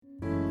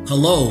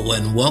Hello,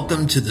 and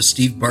welcome to the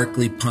Steve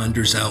Barkley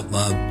Ponders Out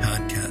Loud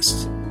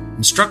podcast.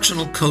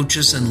 Instructional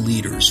coaches and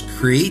leaders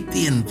create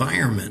the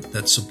environment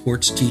that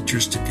supports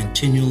teachers to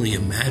continually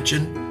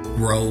imagine,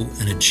 grow,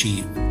 and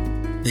achieve.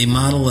 They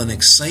model an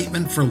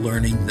excitement for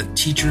learning that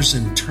teachers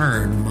in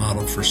turn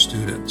model for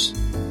students.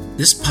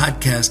 This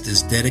podcast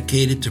is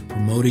dedicated to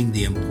promoting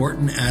the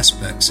important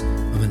aspects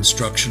of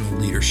instructional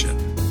leadership.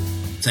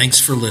 Thanks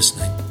for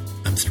listening.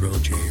 I'm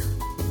thrilled you're here.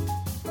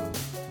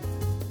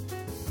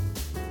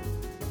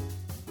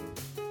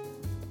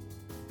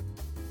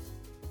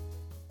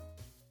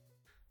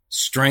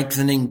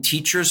 Strengthening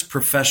Teachers'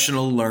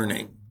 Professional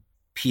Learning,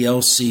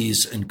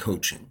 PLCs and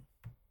Coaching.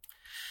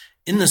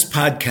 In this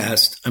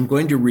podcast, I'm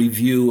going to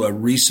review a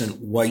recent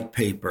white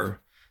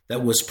paper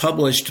that was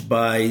published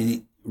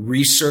by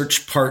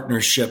Research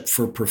Partnership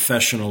for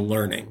Professional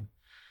Learning.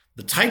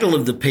 The title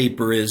of the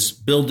paper is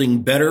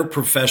Building Better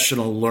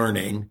Professional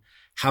Learning,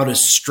 How to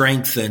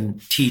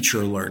Strengthen Teacher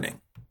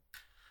Learning.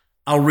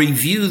 I'll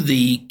review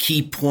the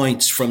key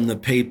points from the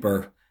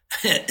paper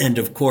and,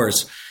 of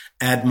course,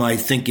 add my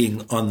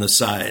thinking on the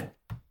side.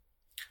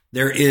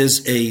 There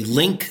is a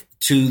link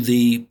to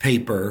the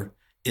paper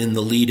in the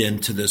lead-in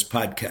to this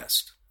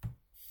podcast.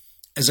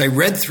 As I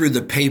read through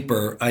the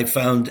paper, I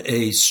found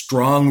a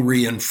strong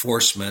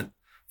reinforcement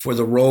for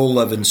the role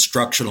of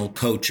instructional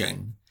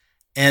coaching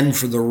and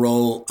for the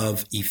role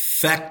of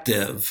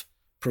effective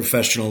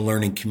professional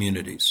learning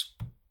communities.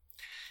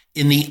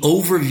 In the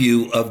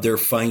overview of their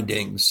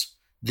findings,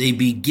 they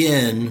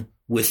begin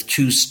with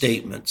two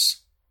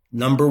statements.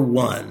 Number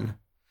one,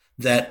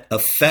 that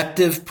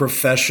effective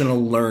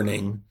professional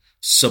learning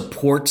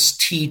supports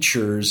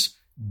teachers'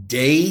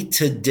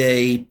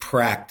 day-to-day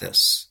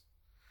practice.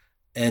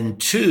 And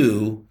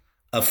two,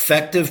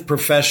 effective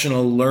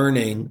professional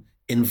learning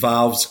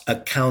involves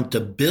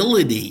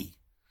accountability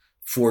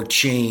for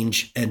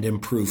change and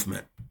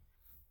improvement.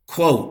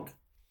 Quote,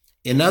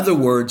 in other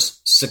words,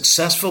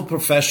 successful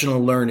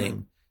professional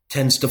learning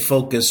tends to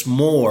focus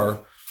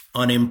more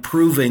on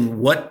improving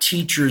what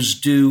teachers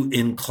do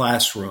in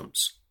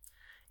classrooms.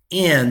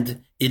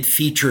 And it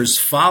features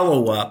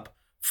follow-up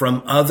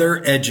from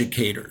other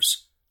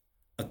educators,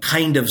 a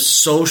kind of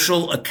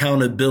social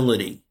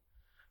accountability.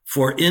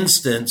 For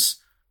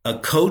instance, a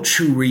coach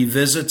who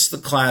revisits the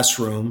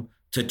classroom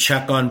to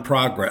check on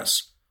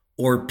progress,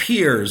 or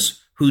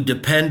peers who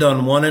depend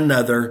on one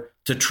another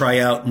to try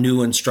out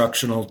new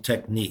instructional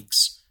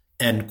techniques,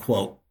 end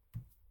quote.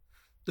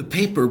 The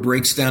paper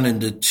breaks down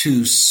into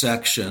two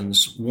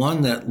sections,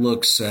 one that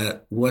looks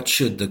at what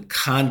should the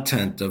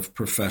content of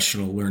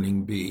professional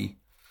learning be,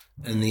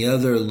 and the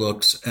other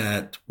looks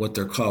at what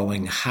they're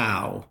calling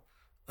how,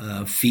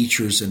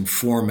 features and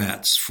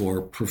formats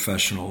for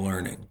professional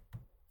learning.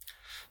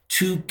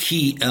 Two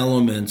key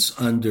elements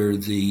under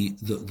the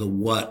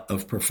what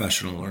of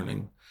professional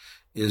learning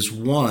is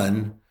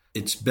one,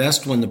 it's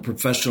best when the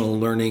professional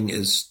learning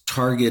is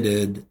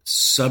targeted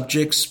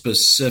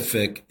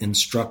subject-specific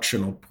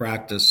instructional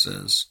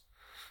practices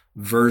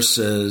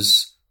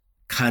versus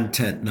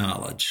content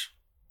knowledge.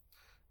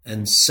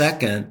 And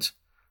second,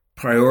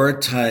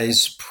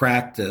 prioritize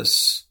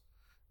practice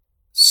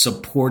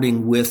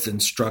supporting with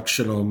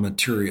instructional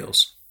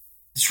materials.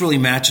 This really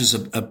matches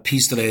a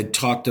piece that I had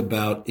talked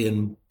about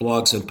in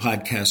blogs and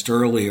podcasts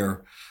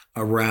earlier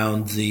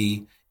around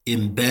the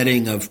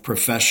embedding of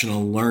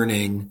professional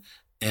learning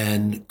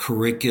and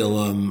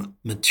curriculum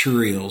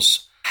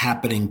materials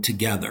happening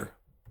together.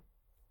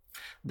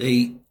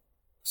 They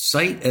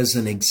cite as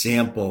an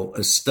example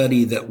a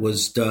study that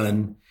was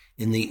done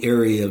in the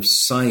area of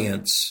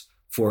science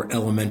for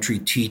elementary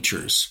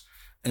teachers.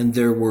 And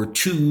there were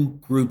two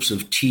groups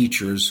of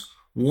teachers.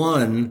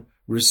 One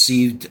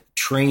received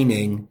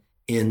training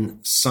in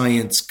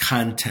science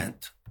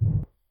content.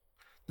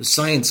 The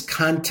science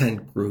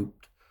content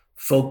group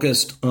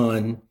focused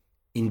on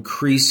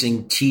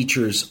increasing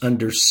teachers'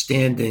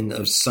 understanding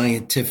of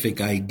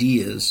scientific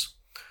ideas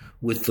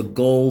with the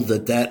goal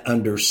that that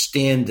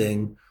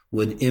understanding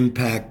would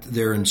impact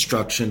their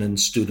instruction and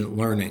student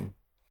learning.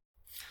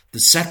 The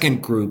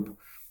second group,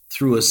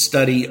 through a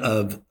study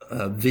of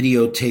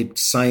videotaped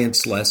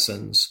science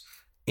lessons,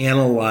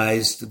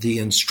 analyzed the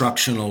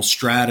instructional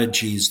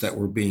strategies that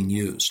were being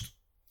used.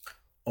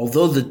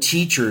 Although the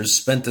teachers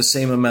spent the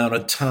same amount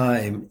of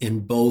time in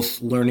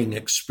both learning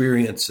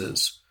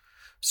experiences,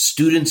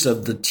 students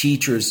of the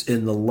teachers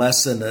in the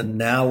lesson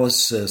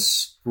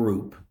analysis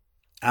group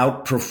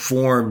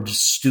outperformed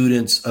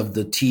students of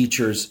the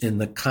teachers in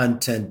the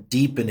content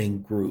deepening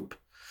group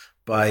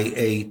by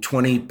a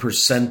 20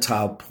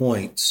 percentile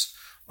points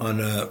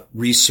on a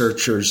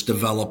researcher's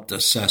developed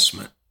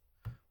assessment.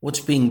 What's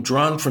being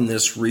drawn from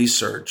this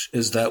research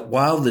is that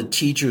while the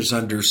teacher's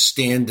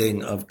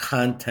understanding of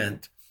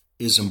content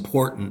is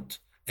important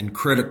and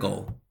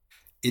critical,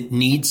 it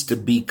needs to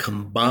be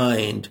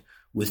combined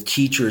with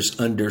teachers'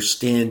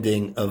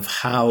 understanding of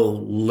how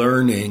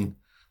learning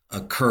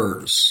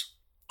occurs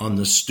on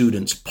the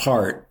student's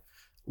part,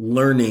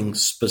 learning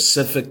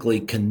specifically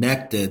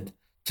connected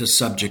to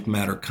subject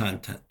matter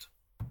content.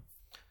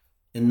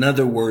 In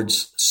other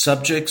words,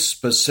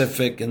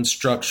 subject-specific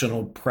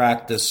instructional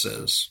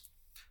practices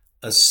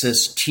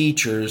assist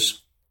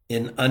teachers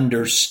in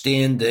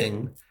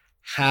understanding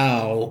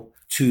how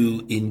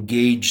to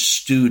engage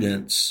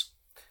students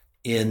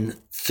in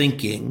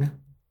thinking,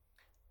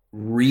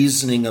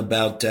 reasoning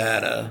about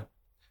data,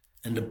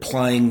 and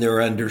applying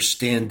their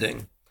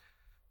understanding.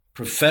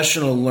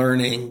 Professional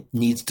learning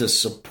needs to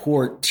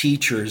support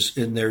teachers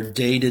in their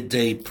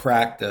day-to-day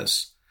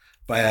practice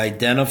by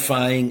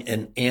identifying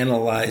and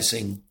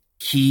analyzing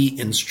key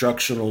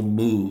instructional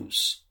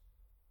moves.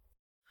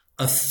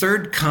 A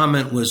third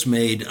comment was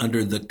made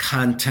under the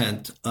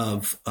content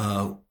of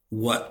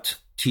what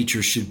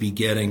teachers should be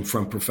getting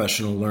from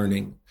professional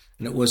learning.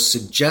 And it was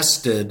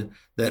suggested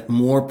that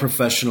more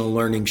professional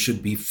learning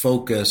should be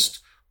focused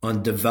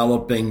on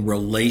developing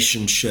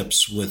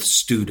relationships with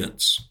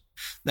students.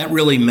 That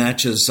really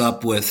matches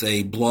up with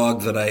a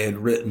blog that I had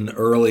written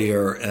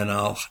earlier, and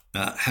I'll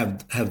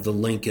have the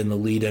link in the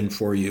lead-in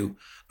for you,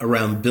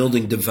 around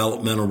building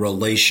developmental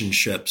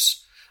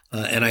relationships.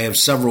 And I have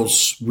several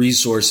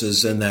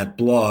resources in that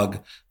blog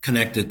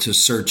connected to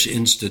Search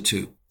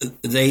Institute.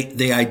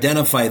 They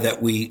identify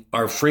that we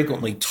are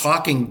frequently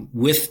talking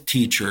with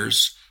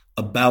teachers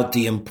about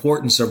the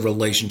importance of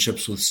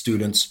relationships with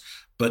students,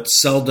 but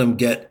seldom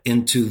get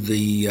into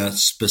the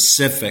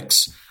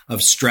specifics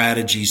of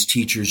strategies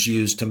teachers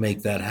use to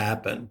make that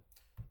happen.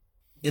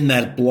 In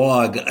that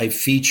blog, I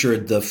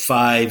featured the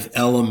 5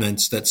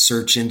 elements that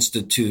Search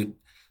Institute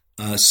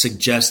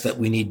suggests that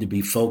we need to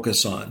be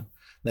focused on.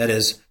 That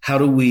is, how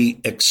do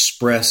we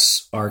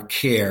express our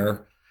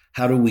care?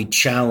 How do we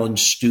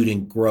challenge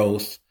student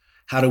growth?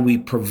 How do we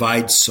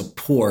provide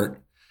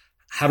support?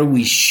 How do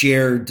we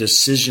share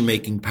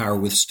decision-making power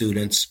with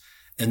students?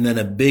 And then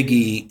a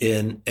biggie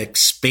in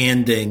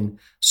expanding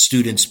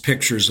students'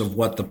 pictures of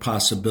what the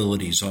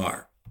possibilities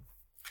are.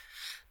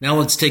 Now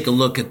let's take a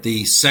look at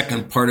the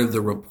second part of the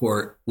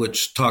report,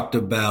 which talked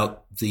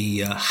about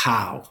the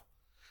how.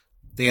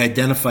 They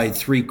identified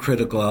 3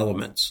 critical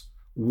elements.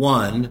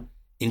 1,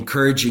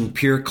 encouraging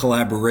peer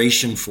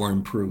collaboration for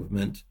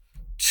improvement.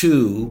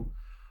 2,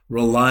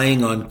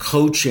 relying on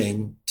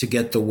coaching to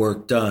get the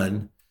work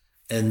done.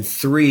 And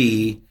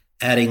 3,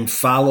 adding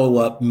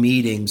follow-up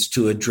meetings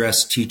to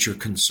address teacher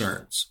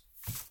concerns.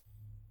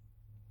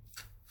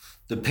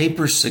 The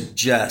paper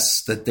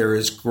suggests that there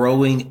is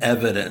growing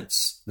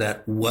evidence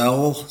that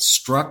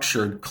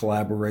well-structured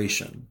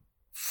collaboration,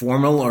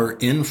 formal or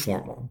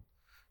informal,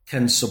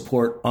 can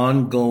support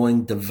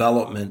ongoing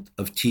development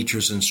of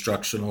teachers'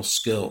 instructional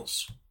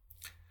skills.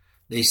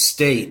 They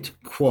state,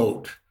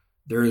 quote,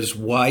 there is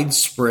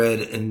widespread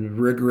and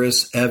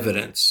rigorous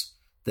evidence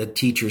that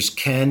teachers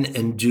can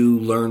and do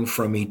learn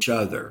from each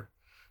other,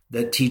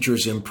 that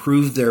teachers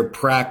improve their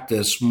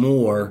practice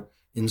more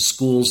in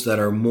schools that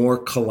are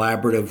more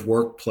collaborative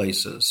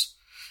workplaces,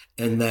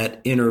 and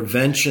that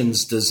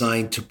interventions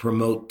designed to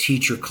promote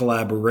teacher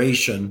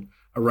collaboration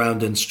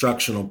around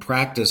instructional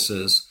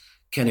practices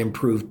can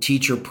improve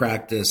teacher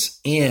practice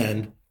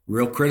and,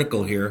 real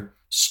critical here,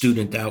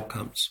 student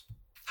outcomes.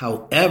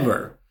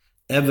 However,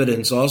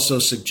 evidence also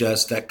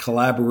suggests that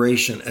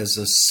collaboration as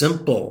a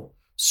simple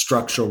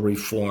structural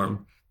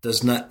reform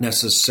does not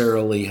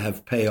necessarily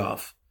have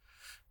payoff.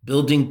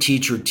 Building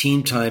teacher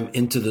team time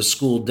into the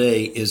school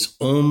day is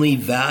only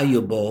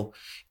valuable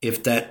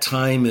if that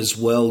time is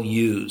well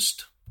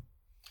used.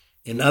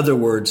 In other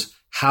words,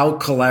 how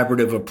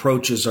collaborative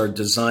approaches are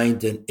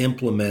designed and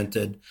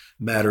implemented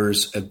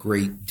matters a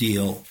great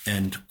deal,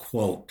 end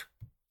quote.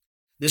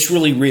 This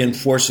really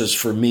reinforces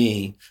for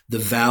me the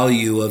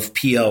value of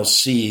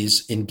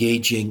PLCs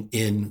engaging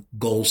in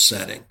goal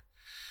setting.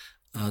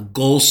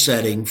 Goal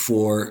setting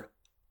for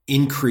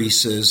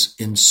increases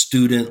in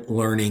student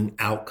learning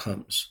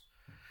outcomes.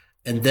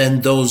 And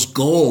then those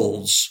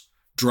goals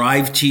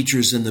drive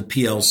teachers in the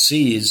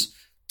PLCs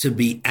to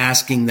be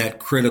asking that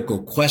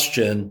critical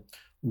question,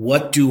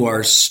 what do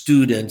our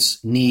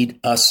students need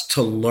us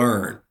to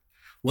learn?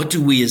 What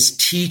do we as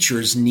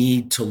teachers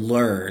need to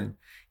learn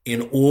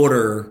in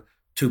order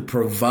to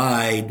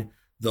provide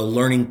the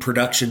learning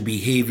production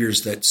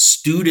behaviors that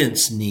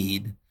students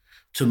need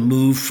to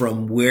move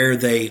from where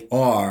they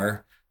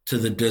are to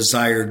the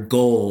desired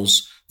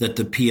goals that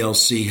the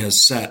PLC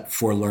has set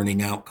for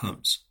learning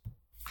outcomes?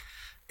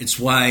 It's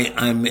why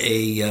I'm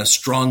a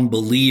strong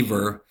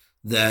believer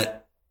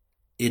that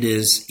it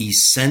is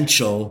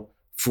essential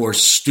for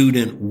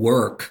student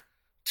work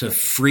to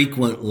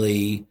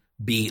frequently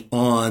be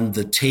on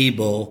the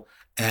table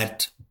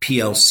at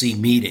PLC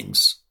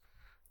meetings.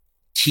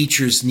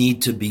 Teachers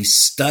need to be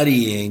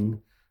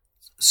studying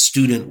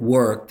student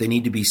work. They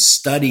need to be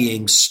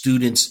studying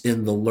students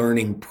in the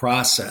learning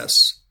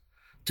process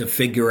to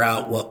figure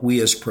out what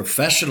we as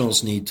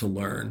professionals need to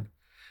learn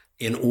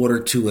in order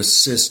to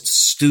assist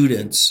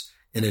students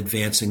in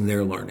advancing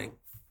their learning.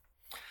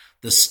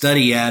 The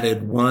study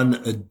added one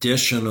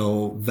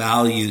additional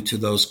value to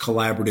those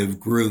collaborative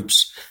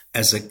groups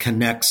as it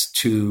connects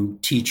to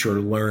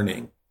teacher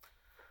learning.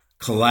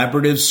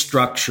 Collaborative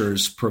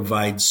structures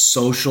provide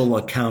social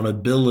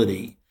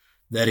accountability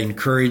that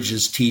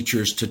encourages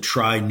teachers to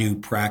try new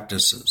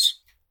practices.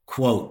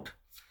 Quote,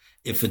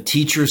 if a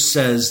teacher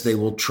says they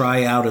will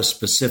try out a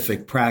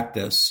specific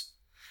practice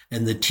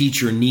and the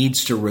teacher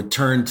needs to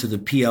return to the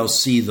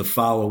PLC the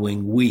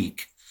following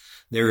week,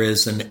 there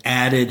is an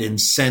added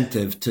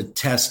incentive to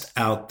test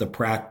out the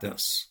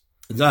practice.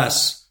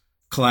 Thus,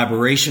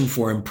 collaboration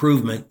for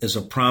improvement is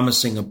a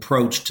promising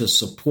approach to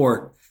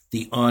support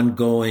the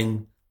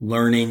ongoing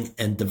learning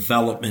and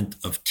development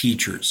of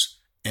teachers,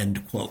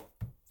 end quote.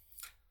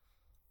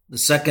 The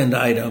second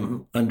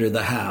item under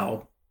the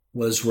how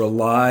was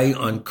rely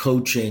on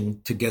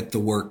coaching to get the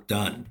work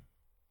done.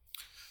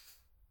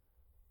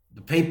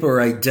 The paper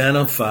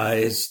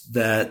identifies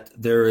that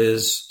there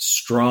is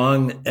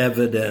strong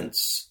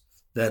evidence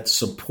that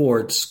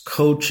supports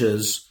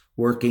coaches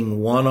working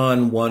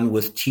one-on-one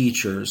with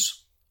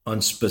teachers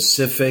on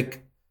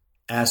specific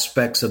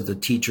aspects of the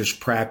teacher's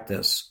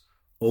practice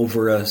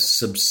over a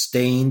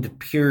sustained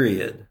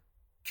period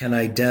can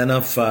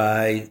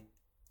identify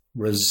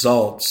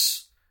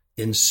results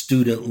in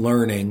student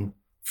learning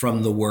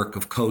from the work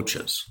of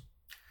coaches.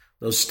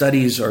 Those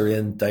studies are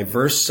in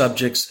diverse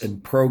subjects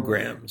and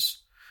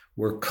programs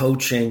where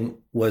coaching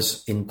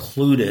was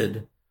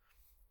included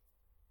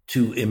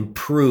to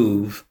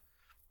improve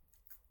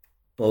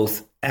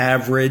both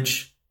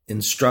average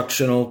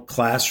instructional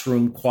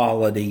classroom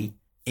quality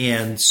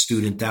and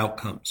student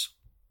outcomes.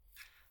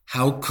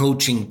 How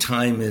coaching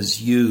time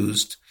is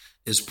used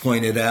is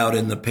pointed out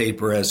in the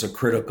paper as a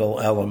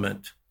critical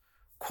element.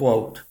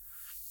 Quote,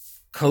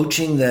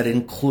 coaching that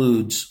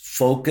includes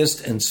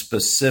focused and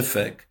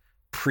specific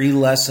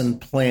pre-lesson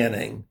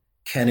planning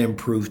can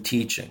improve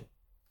teaching.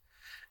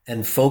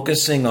 And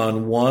focusing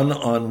on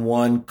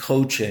one-on-one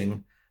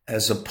coaching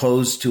as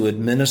opposed to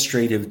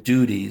administrative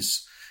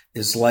duties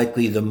is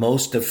likely the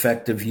most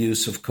effective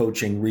use of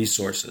coaching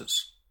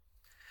resources.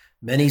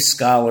 Many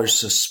scholars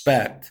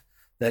suspect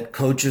that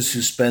coaches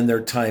who spend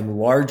their time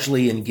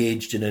largely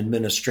engaged in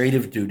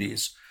administrative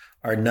duties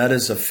are not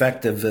as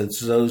effective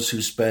as those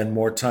who spend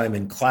more time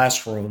in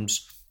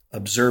classrooms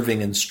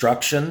observing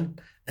instruction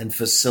and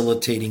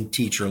facilitating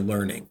teacher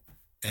learning,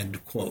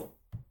 end quote.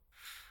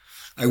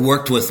 I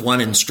worked with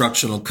one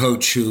instructional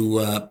coach who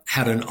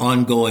had an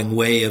ongoing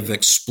way of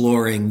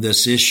exploring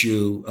this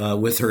issue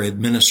with her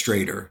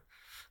administrator.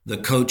 The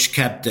coach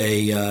kept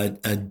a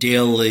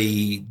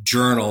daily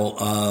journal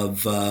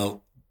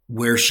of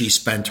where she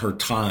spent her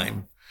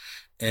time.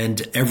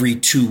 And every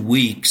 2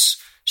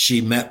 weeks,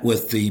 she met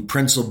with the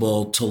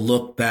principal to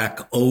look back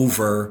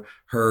over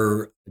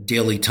her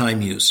daily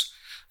time use.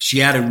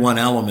 She added one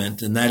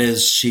element, and that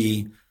is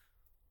she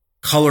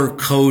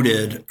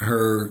color-coded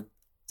her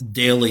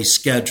daily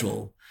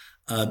schedule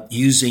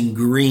using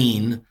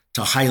green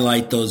to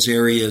highlight those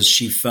areas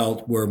she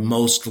felt were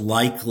most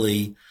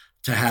likely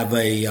to have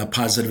a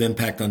positive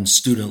impact on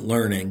student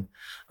learning.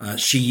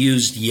 She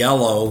used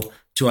yellow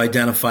to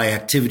identify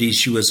activities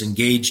she was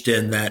engaged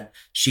in that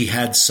she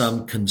had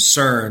some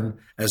concern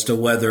as to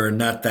whether or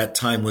not that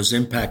time was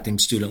impacting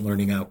student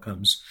learning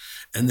outcomes.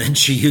 And then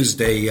she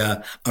used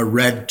a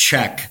red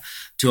check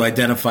to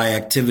identify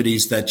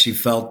activities that she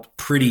felt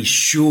pretty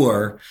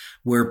sure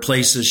were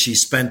places she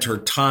spent her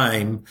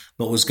time,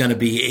 but was going to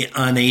be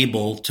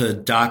unable to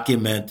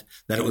document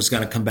that it was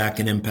going to come back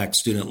and impact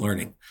student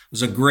learning. It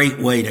was a great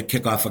way to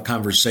kick off a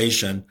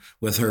conversation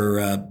with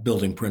her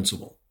building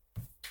principal.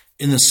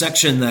 In the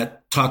section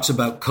that talks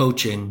about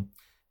coaching,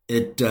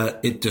 it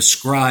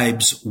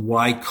describes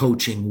why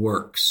coaching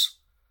works.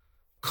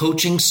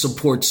 Coaching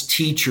supports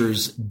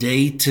teachers'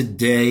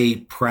 day-to-day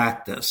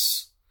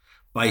practice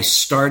by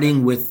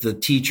starting with the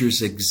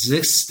teacher's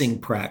existing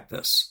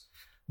practice,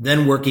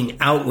 then working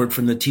outward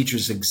from the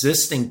teacher's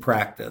existing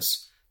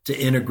practice to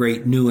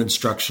integrate new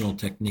instructional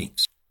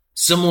techniques.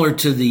 Similar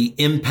to the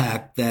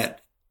impact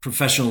that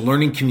professional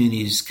learning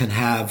communities can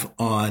have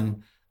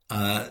on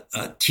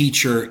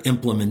teacher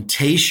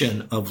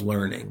implementation of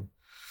learning,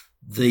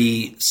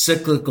 the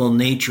cyclical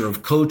nature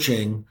of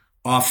coaching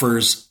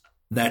offers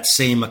that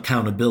same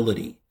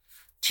accountability.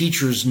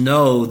 Teachers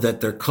know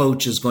that their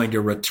coach is going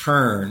to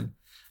return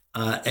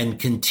and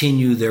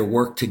continue their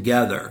work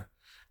together.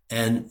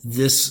 And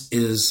this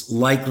is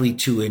likely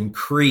to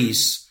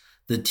increase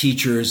the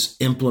teacher's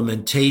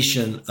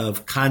implementation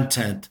of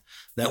content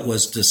that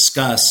was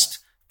discussed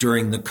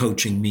during the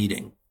coaching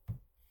meeting.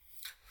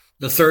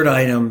 The third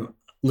item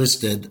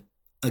listed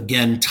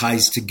again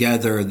ties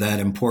together that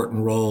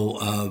important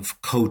role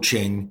of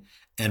coaching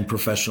and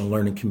professional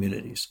learning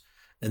communities.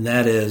 And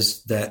that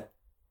is that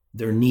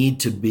there need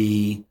to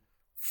be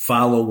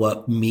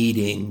follow-up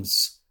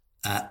meetings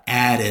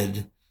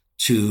added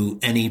to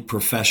any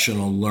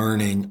professional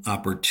learning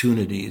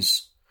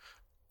opportunities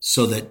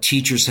so that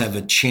teachers have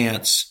a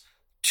chance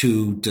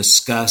to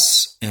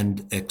discuss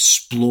and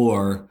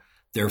explore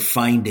their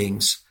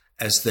findings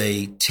as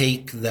they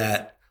take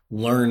that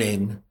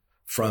learning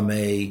from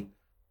a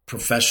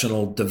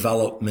professional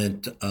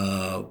development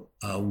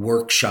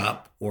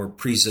workshop or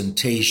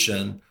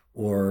presentation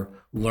or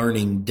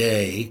learning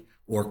day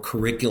or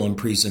curriculum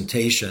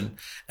presentation,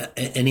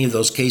 any of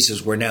those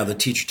cases where now the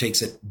teacher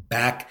takes it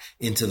back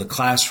into the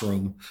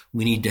classroom,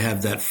 we need to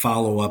have that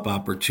follow-up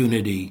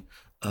opportunity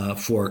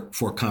for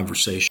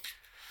conversation.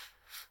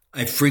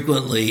 I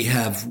frequently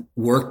have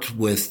worked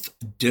with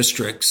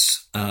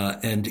districts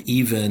and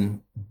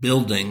even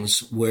buildings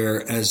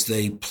where, as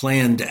they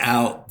planned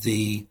out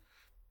the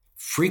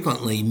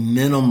frequently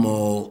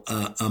minimal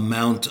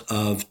amount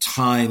of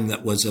time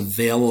that was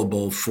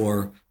available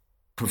for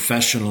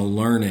professional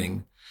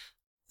learning,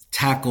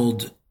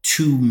 tackled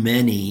too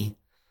many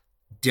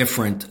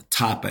different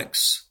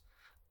topics.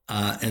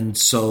 And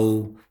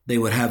so they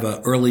would have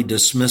an early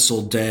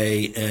dismissal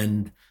day,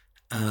 and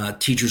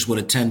teachers would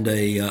attend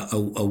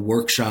a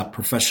workshop,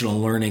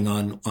 professional learning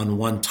on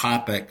one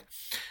topic.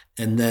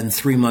 And then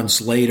 3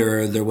 months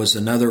later, there was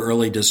another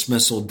early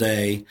dismissal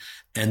day,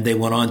 and they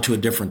went on to a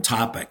different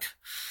topic.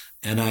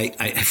 And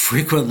I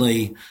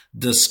frequently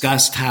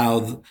discussed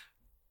how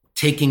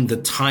taking the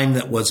time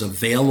that was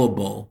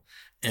available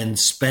and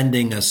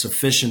spending a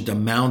sufficient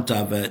amount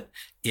of it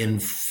in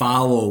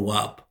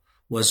follow-up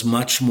was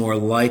much more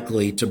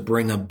likely to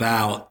bring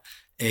about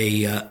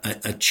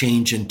a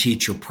change in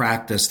teacher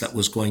practice that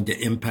was going to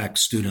impact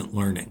student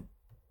learning.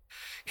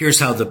 Here's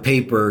how the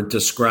paper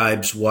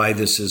describes why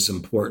this is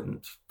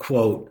important.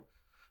 Quote,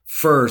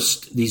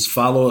 "First, these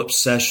follow-up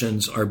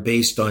sessions are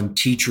based on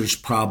teachers'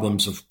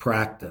 problems of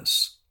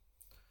practice,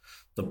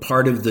 the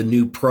part of the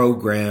new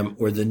program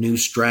or the new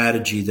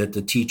strategy that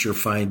the teacher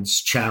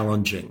finds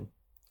challenging.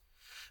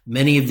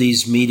 Many of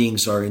these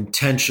meetings are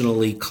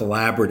intentionally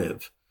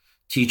collaborative.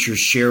 Teachers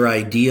share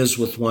ideas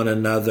with one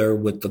another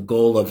with the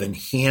goal of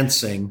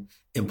enhancing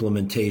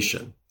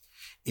implementation.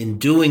 In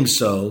doing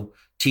so,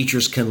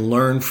 teachers can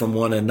learn from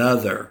one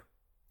another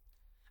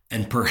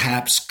and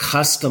perhaps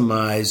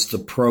customize the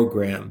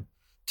program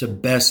to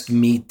best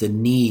meet the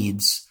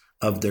needs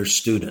of their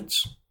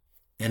students."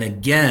 And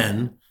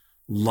again,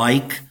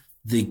 like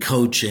the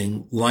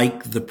coaching,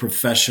 like the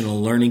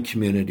professional learning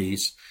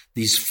communities,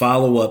 these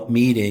follow-up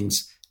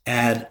meetings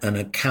add an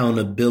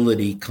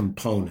accountability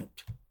component.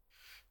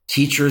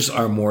 Teachers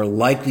are more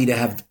likely to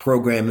have the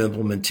program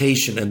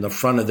implementation in the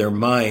front of their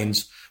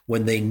minds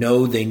when they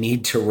know they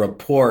need to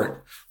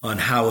report on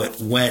how it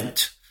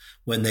went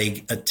when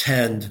they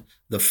attend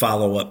the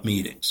follow-up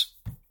meetings.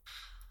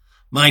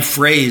 My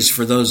phrase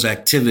for those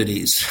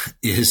activities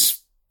is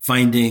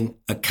finding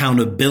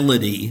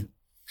accountability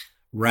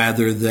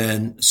rather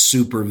than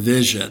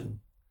supervision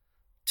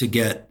to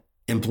get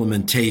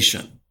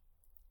implementation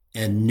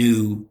and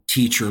new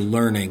teacher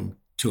learning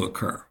to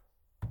occur.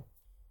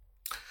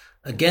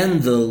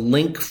 Again, the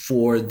link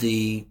for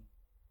the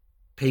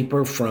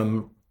paper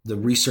from the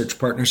Research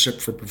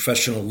Partnership for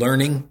Professional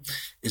Learning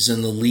is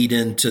in the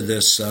lead-in to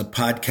this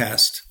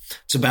podcast.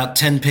 It's about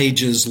 10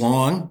 pages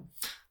long.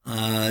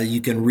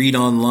 You can read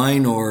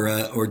online or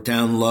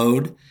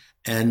download.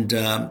 And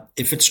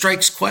if it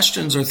strikes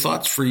questions or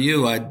thoughts for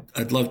you,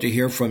 I'd love to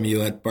hear from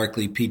you at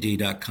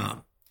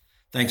barclaypd.com.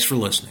 Thanks for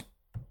listening.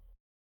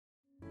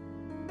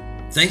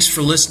 Thanks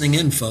for listening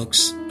in,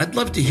 folks. I'd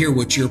love to hear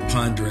what you're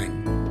pondering.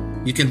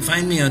 You can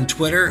find me on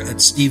Twitter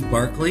at Steve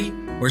Barclay,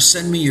 or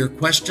send me your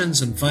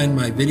questions and find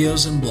my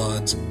videos and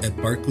blogs at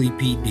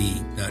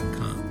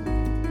barclaypd.com.